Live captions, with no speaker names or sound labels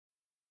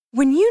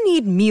When you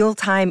need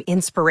mealtime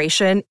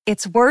inspiration,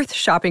 it's worth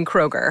shopping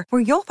Kroger,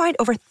 where you'll find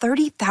over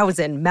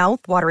 30,000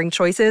 mouth-watering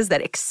choices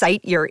that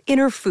excite your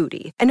inner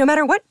foodie. And no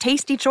matter what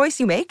tasty choice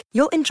you make,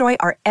 you'll enjoy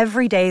our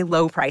everyday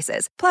low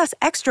prices, plus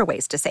extra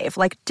ways to save,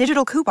 like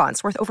digital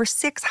coupons worth over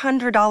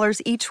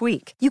 $600 each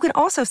week. You can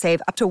also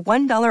save up to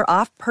 $1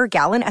 off per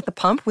gallon at the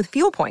pump with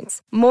fuel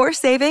points. More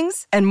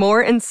savings and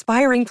more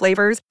inspiring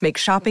flavors make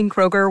shopping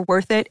Kroger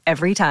worth it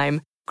every time.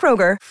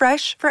 Kroger,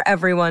 fresh for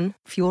everyone.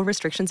 Fuel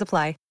restrictions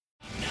apply.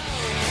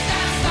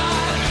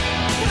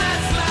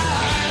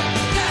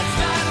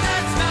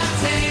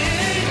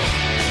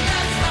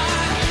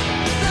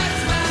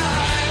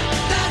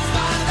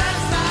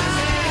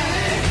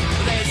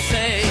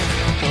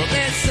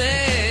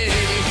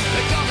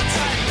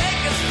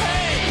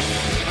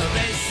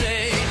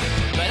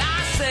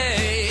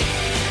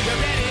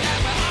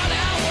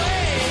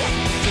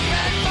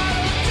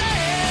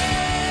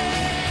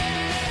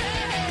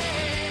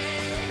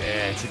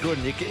 Good,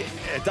 and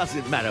it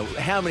doesn't matter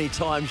how many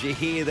times you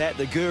hear that,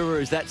 the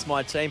Gurus, that's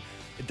my team.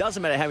 It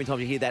doesn't matter how many times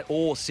you hear that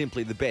or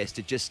simply the best.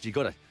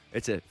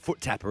 It's a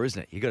foot tapper,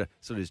 isn't it? You got to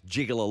sort of just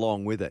jiggle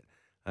along with it.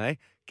 Eh?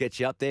 Get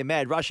you up there.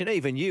 Mad Rush, and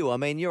even you, I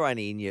mean, you're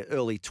only in your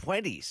early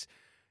 20s.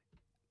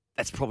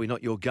 That's probably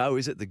not your go,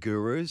 is it, the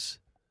Gurus?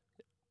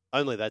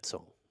 Only that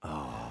song.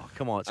 Oh,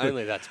 come on.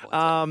 Only that's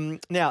my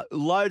Now,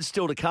 loads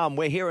still to come.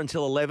 We're here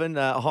until 11,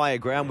 Higher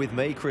Ground with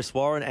me, Chris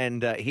Warren,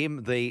 and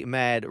him, the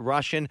Mad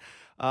Russian.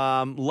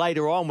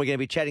 Later on, we're going to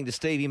be chatting to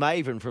Stevie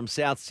Maven from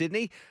South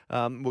Sydney.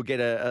 We'll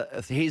get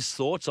his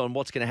thoughts on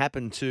what's going to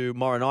happen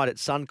tomorrow night at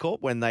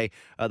Suncorp when the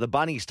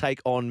Bunnies take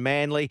on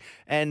Manly.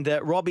 And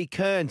Robbie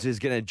Kearns is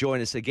going to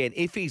join us again,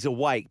 if he's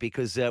awake,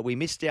 because we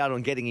missed out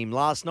on getting him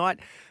last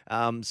night.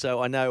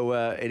 So I know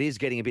it is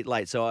getting a bit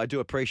late. So I do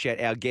appreciate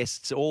our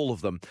guests, all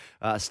of them,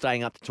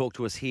 staying up to talk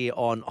to us here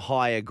on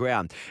Higher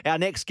Ground. Our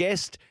next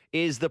guest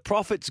is the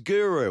Profits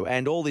Guru,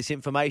 and all this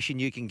information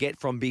you can get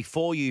from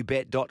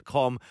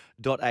beforeyoubet.com.au,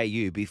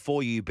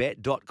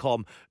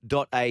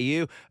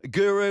 beforeyoubet.com.au.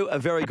 Guru, a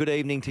very good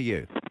evening to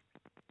you.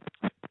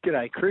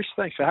 G'day, Chris.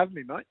 Thanks for having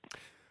me, mate.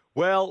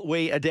 Well,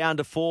 we are down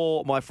to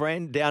 4, my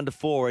friend, down to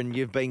 4, and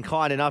you've been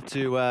kind enough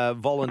to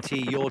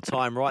volunteer your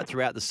time right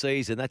throughout the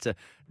season. That's a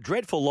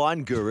dreadful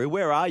line, Guru.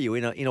 Where are you,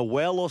 in a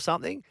well or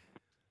something?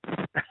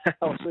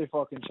 I'll see if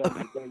I can show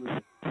you.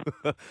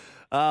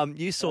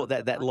 You sort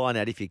that line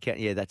out if you can.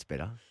 Yeah, that's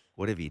better.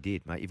 Whatever you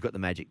did, mate. You've got the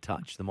magic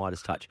touch, the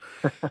Midas touch.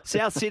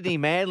 South Sydney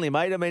Manly,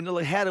 mate. I mean,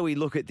 look, how do we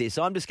look at this?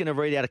 I'm just going to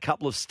read out a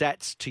couple of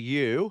stats to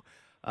you,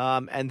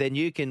 and then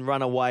you can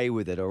run away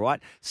with it, all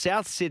right?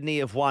 South Sydney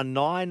have won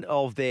 9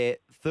 of their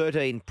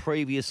 13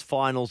 previous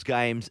finals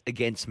games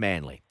against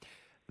Manly.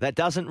 That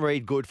doesn't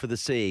read good for the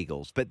Sea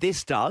Eagles, but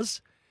this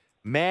does.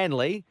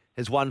 Manly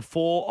has won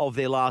 4 of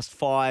their last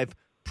 5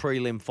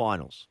 prelim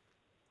finals.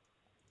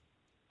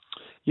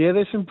 Yeah,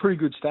 there's some pretty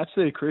good stats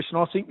there, Chris, and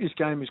I think this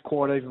game is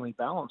quite evenly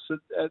balanced.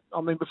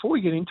 I mean, before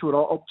we get into it,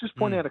 I'll just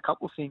point out a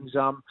couple of things.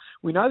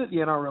 We know that the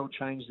NRL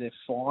changed their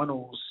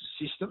finals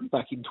system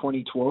back in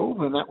 2012,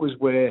 and that was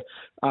where,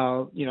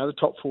 the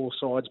top 4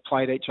 sides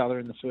played each other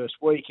in the first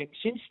week. And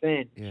since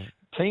then,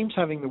 teams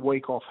having the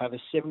week off have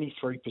a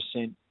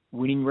 73%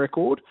 winning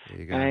record,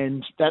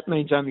 and that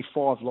means only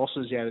 5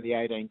 losses out of the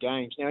 18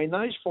 games. Now, in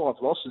those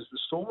 5 losses, the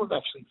Storm have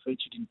actually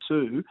featured in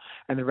 2,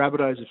 and the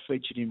Rabbitohs have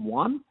featured in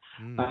 1.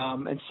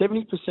 And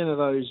 70% of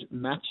those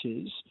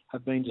matches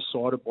have been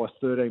decided by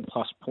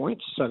 13-plus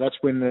points, so that's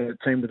when the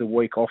team with the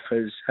week off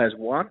has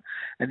won.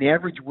 And the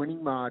average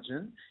winning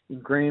margin in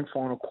grand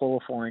final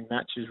qualifying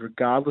matches,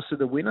 regardless of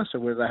the winner, so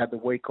whether they had the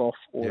week off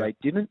or they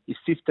didn't, is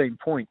 15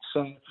 points.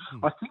 So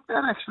I think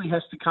that actually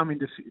has to come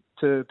into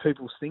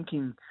people's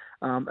thinking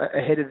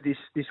ahead of this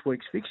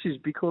week's fixtures,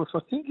 because I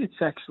think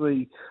it's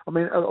actually, I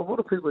mean, a lot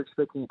of people are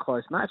expecting a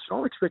close match, and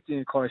I'm expecting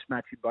a close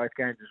match in both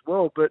games as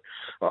well, but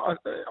I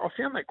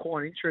found that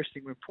quite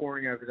interesting when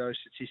poring over those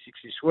statistics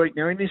this week.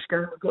 Now, in this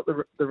game, we've got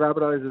the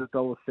Rabbitohs at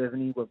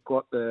 $1.70, we've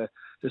got the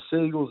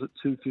Seagulls at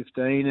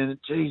 $2.15, and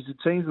geez, the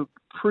teams look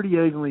pretty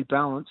evenly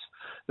balanced.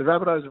 The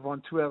Rabbitohs have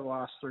won 2 out of the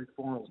last 3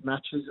 finals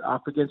matches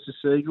up against the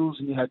Seagulls,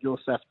 and you had your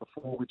stats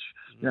before, which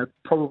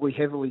probably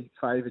heavily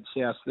favoured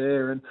South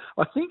there. And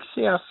I think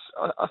South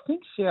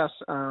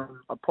are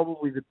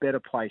probably the better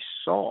placed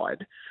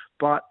side,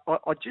 but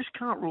I just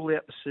can't rule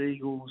out the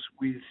Seagulls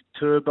with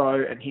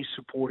Turbo and his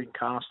supporting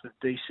cast of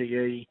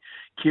DCE,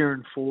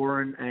 Kieran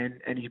Foran,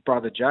 and his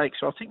brother Jake.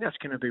 So I think that's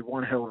going to be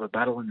one hell of a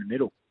battle in the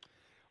middle.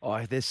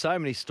 Oh, there's so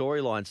many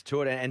storylines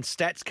to it and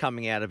stats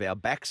coming out of our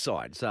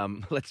backsides,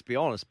 let's be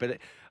honest. But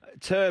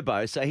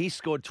Turbo, so he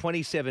scored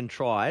 27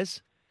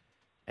 tries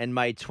and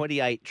made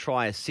 28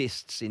 try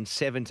assists in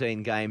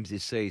 17 games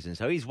this season.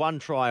 So he's 1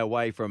 try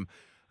away from,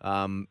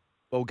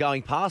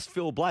 going past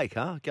Phil Blake,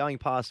 Going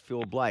past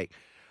Phil Blake.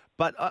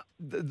 But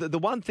the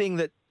one thing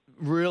that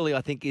really,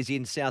 I think, is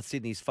in South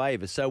Sydney's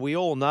favour. So we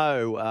all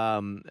know,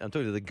 I'm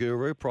talking to the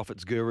Guru,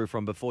 Profits Guru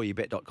from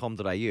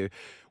beforeyoubet.com.au.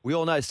 We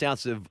all know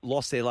Souths have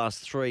lost their last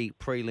 3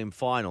 prelim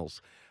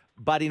finals.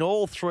 But in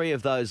all 3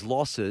 of those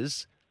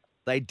losses,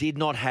 they did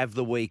not have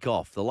the week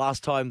off. The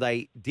last time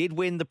they did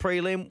win the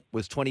prelim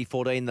was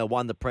 2014. They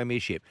won the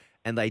premiership,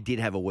 and they did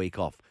have a week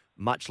off,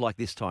 much like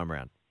this time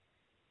round.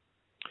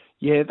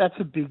 Yeah, that's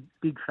a big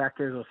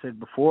factor, as I said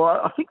before.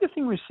 I think the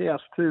thing with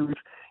South too,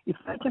 if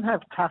they can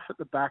have Taff at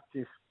the back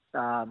just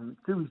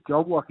do his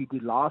job like he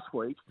did last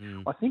week,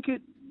 I think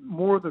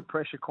more of the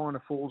pressure kind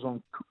of falls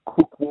on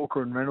Cook,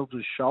 Walker and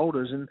Reynolds'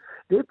 shoulders, and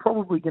they're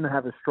probably going to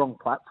have a strong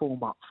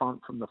platform up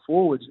front from the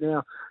forwards.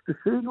 Now, the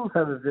Seagulls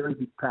have a very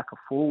big pack of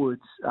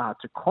forwards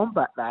to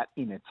combat that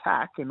in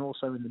attack and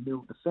also in the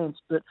middle defence,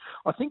 but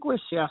I think where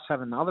Souths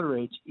have another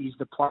edge is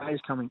the players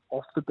coming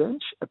off the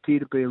bench appear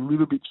to be a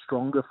little bit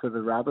stronger for the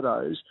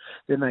Rabbitohs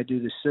than they do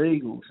the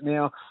Seagulls.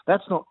 Now,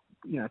 that's not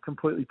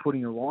completely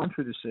putting a line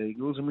through the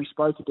Seagulls. And we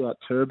spoke about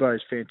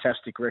Turbo's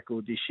fantastic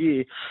record this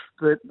year.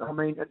 But, I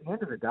mean, at the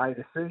end of the day,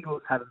 the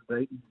Seagulls haven't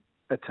beaten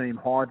a team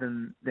higher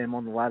than them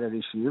on the ladder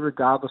this year,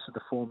 regardless of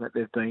the form that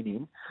they've been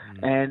in.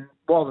 And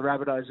while the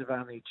Rabbitohs have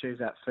only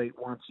achieved that feat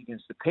once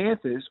against the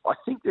Panthers, I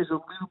think there's a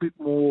little bit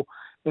more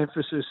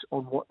emphasis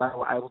on what they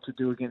were able to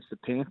do against the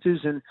Panthers.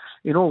 And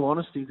in all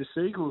honesty, the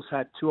Seagulls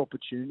had 2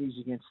 opportunities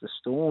against the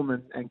Storm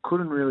and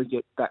couldn't really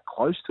get that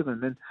close to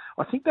them. And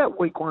I think that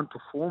week 1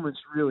 performance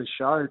really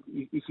showed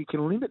if you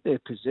can limit their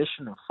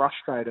possession and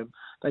frustrate them,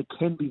 they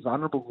can be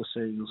vulnerable, the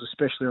Seagulls,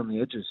 especially on the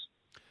edges.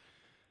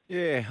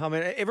 Yeah, I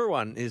mean,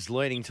 everyone is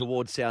leaning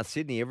towards South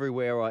Sydney.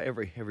 Everywhere,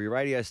 every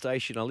radio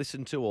station I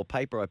listen to or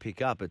paper I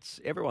pick up,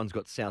 everyone's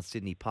got South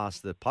Sydney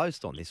past the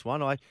post on this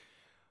one. I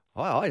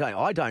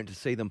don't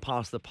see them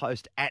past the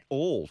post at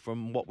all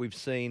from what we've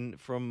seen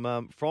from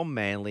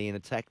Manly in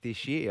attack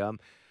this year.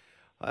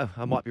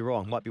 I might be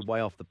wrong, might be way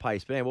off the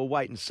pace, but we'll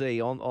wait and see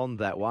on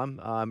that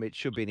one. It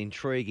should be an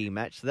intriguing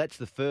match. So that's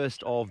the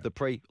first of the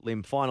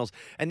prelim finals,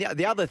 and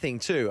the other thing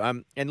too.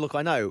 And look,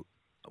 I know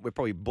we're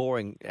probably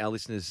boring our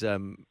listeners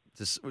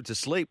to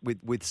sleep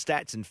with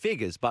stats and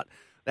figures, but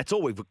that's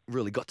all we've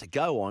really got to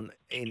go on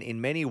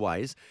in many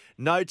ways.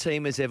 No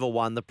team has ever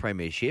won the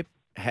premiership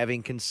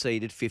having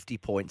conceded 50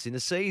 points in a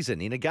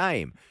season, in a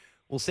game.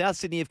 Well, South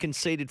Sydney have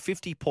conceded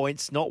 50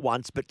 points not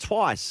once but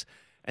twice,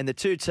 and the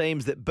 2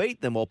 teams that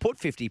beat them or put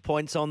 50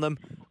 points on them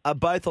are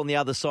both on the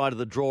other side of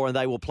the draw, and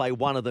they will play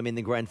one of them in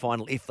the grand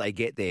final if they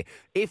get there.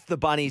 If the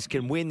Bunnies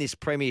can win this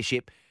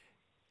premiership,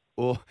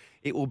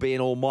 it will be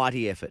an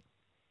almighty effort.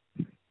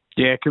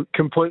 Yeah,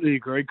 completely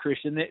agree, Chris.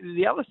 And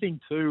the other thing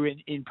too,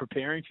 in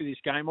preparing for this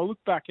game, I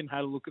looked back and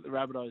had a look at the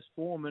Rabbitohs'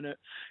 form, and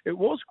it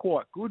was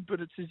quite good, but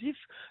it's as if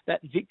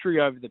that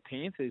victory over the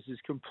Panthers has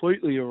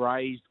completely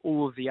erased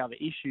all of the other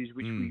issues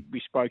which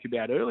we spoke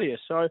about earlier.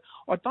 So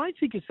I don't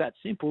think it's that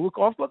simple. Look,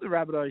 I've got the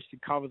Rabbitohs to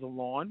cover the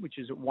line, which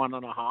is at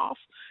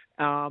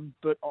 1.5,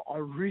 but I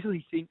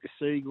really think the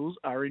Seagulls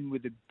are in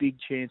with a big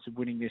chance of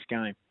winning this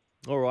game.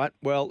 All right.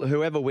 Well,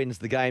 whoever wins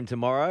the game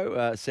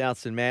tomorrow,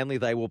 Souths and Manly,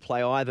 they will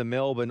play either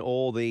Melbourne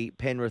or the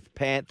Penrith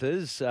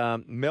Panthers.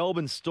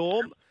 Melbourne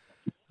Storm,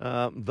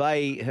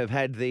 they have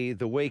had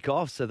the week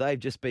off, so they've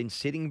just been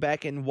sitting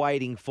back and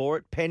waiting for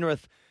it.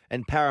 Penrith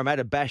and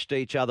Parramatta bashed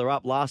each other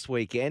up last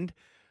weekend.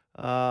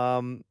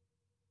 So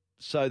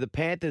the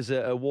Panthers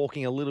are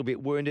walking a little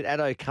bit wounded.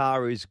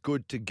 Addo-Carr is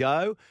good to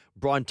go.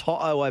 Brian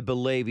To'o, I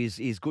believe,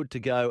 is good to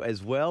go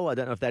as well. I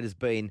don't know if that has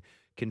been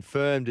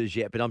confirmed as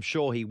yet, but I'm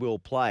sure he will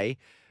play.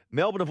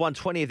 Melbourne have won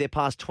 20 of their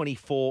past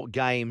 24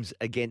 games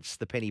against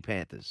the Penny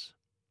Panthers.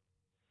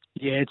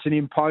 Yeah, it's an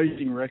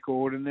imposing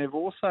record, and they've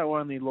also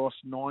only lost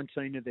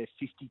 19 of their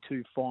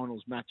 52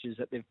 finals matches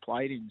that they've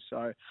played in.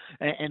 So,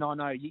 and I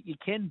know you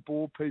can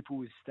bore people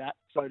with stats,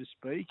 so to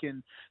speak,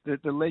 and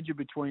the ledger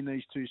between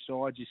these two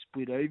sides is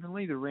split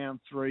evenly. The round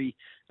 3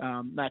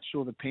 match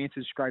saw the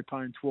Panthers scrape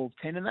home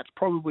 12-10, and that's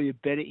probably a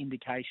better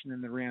indication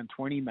than the round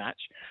 20 match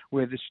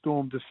where the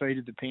Storm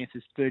defeated the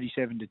Panthers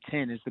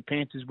 37-10, as the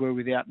Panthers were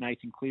without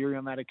Nathan Cleary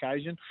on that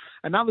occasion.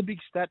 Another big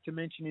stat to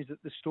mention is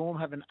that the Storm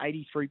have an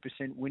 83%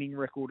 winning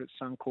record at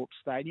Suncorp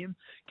Stadium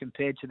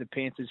compared to the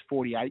Panthers'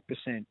 48%.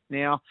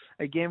 Now,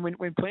 again,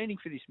 when planning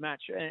for this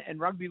match, and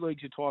rugby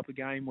league's a type of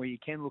game where you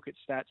can look at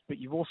stats, but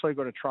you've also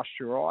got to trust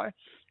your eye.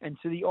 And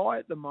to the eye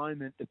at the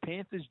moment, the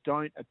Panthers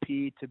don't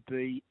appear to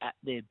be at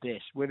their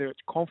best. Whether it's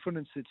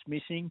confidence that's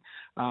missing,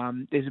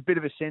 there's a bit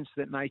of a sense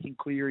that Nathan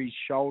Cleary's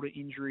shoulder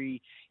injury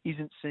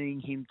isn't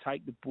seeing him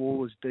take the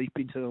ball as deep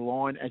into the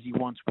line as he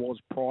once was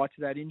prior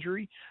to that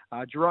injury.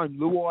 Jerome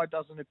Luai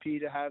doesn't appear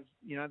to have,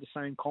 the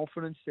same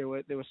confidence. There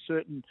were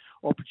certain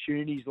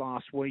opportunities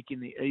last week in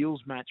the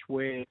Eels match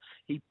where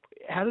he,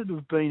 had it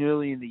have been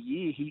early in the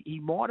year, he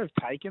might have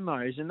taken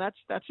those, and that's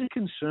a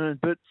concern.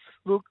 But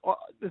look,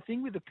 the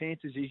thing with the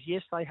Panthers is,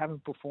 yes, they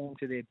haven't performed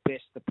to their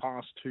best the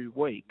past 2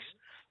 weeks,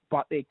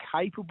 but they're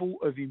capable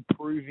of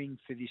improving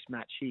for this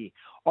match here.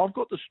 I've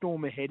got the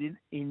Storm ahead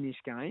in this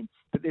game,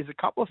 but there's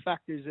a couple of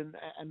factors, and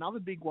another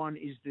big one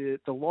is the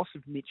loss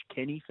of Mitch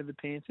Kenny for the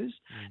Panthers.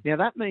 Now,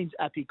 that means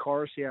Api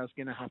Koroisau is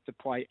going to have to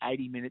play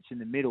 80 minutes in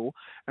the middle,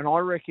 and I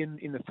reckon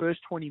in the first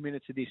 20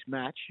 minutes of this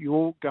match,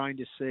 you're going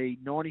to see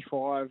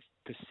 95%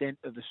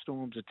 of the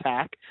Storm's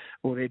attack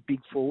or their big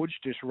forwards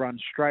just run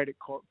straight at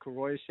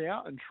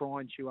Koroisau and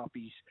try and chew up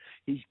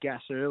his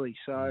gas early.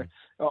 So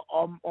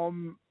I'm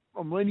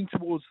leaning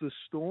towards the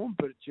Storm,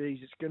 but geez,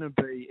 it's going to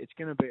be a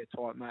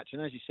tight match.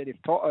 And as you said,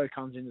 if Toto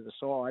comes into the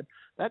side,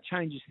 that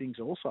changes things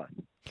also.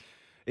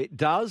 It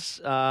does,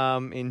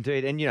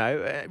 indeed. And,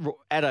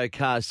 Addo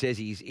Carr says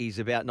he's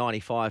about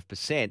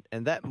 95%,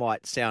 and that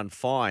might sound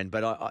fine,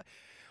 but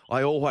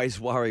I always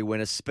worry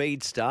when a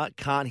speedster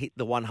can't hit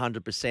the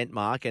 100%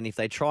 mark, and if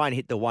they try and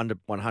hit the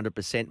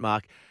 100%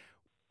 mark,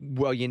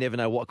 well, you never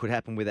know what could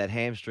happen with that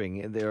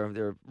hamstring. They're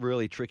a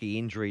really tricky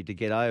injury to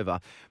get over.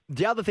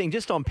 The other thing,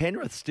 just on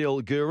Penrith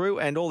still, Guru,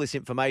 and all this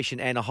information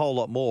and a whole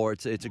lot more,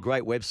 it's a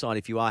great website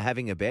if you are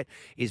having a bet,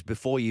 is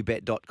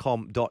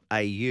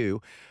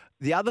beforeyoubet.com.au.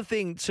 The other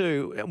thing,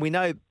 too, we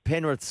know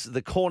Penrith's,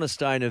 the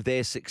cornerstone of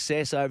their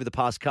success over the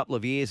past couple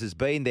of years has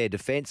been their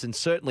defence, and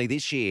certainly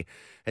this year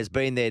has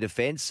been their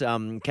defence.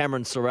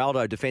 Cameron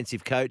Ciraldo,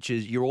 defensive coach,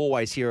 you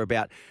always hear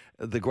about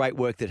the great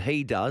work that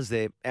he does.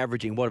 They're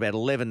averaging, about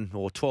 11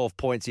 or 12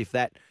 points, if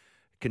that,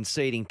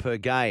 conceding per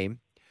game.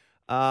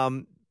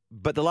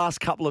 But the last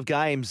couple of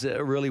games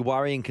are really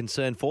worrying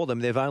concern for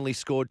them. They've only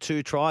scored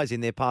 2 tries in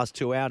their past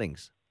 2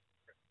 outings.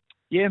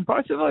 Yeah, and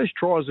both of those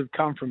tries have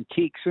come from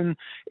kicks, and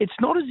it's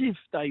not as if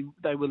they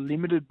were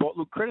limited. But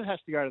look, credit has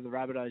to go to the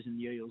Rabbitohs and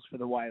the Eels for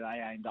the way they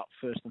aimed up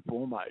first and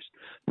foremost.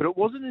 But it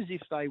wasn't as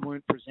if they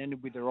weren't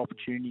presented with their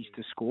opportunities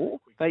to score.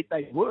 They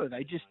were.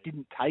 They just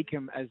didn't take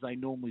them as they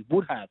normally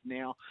would have.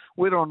 Now,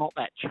 whether or not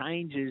that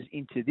changes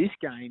into this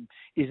game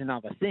is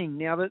another thing.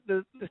 Now,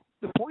 the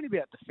point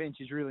about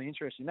defence is really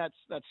interesting. That's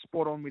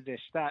spot on with their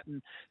stat,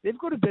 and they've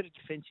got a better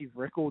defensive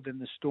record than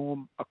the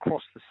Storm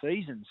across the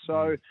season.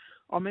 So,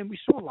 I mean, we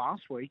saw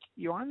last week,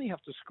 you only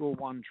have to score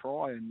 1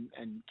 try and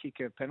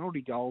kick a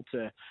penalty goal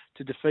to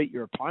defeat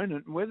your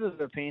opponent. And whether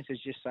the Panthers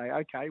just say,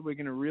 okay, we're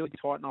going to really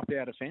tighten up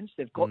our defence,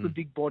 they've got the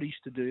big bodies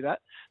to do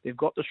that. They've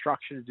got the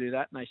structure to do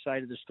that. And they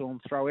say to the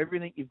Storm, throw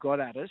everything you've got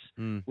at us.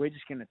 We're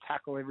just going to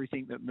tackle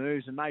everything that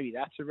moves. And maybe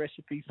that's a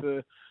recipe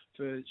for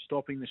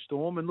stopping the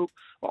Storm. And look,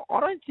 I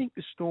don't think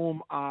the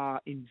Storm are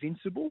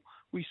invincible.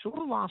 We saw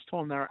the last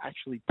time they were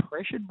actually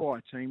pressured by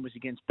a team was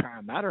against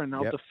Parramatta, and they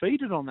were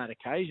defeated on that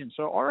occasion.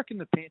 So I reckon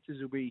the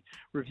Panthers will be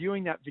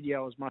reviewing that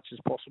video as much as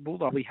possible.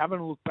 They'll be having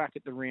a look back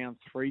at the round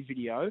 3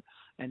 video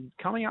and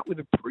coming up with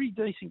a pretty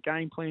decent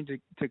game plan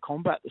to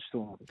combat the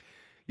Storm.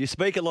 You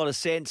speak a lot of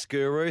sense,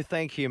 Guru.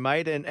 Thank you,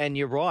 mate. And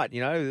you're right.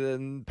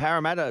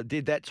 Parramatta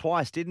did that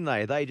twice, didn't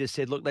they? They just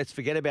said, look, let's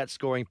forget about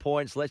scoring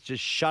points. Let's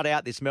just shut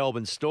out this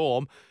Melbourne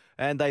Storm.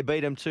 And they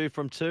beat them 2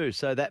 from 2.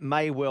 So that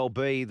may well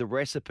be the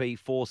recipe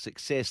for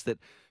success that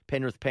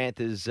Penrith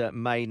Panthers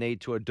may need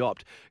to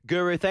adopt.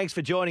 Guru, thanks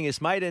for joining us,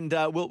 mate. And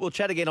we'll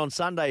chat again on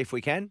Sunday if we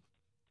can.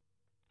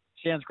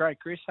 Sounds great,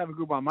 Chris. Have a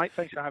good one, mate.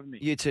 Thanks for having me.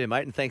 You too,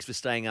 mate. And thanks for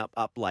staying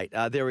up late.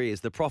 There he is,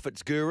 the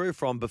Profits Guru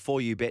from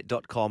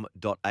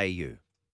beforeyoubet.com.au.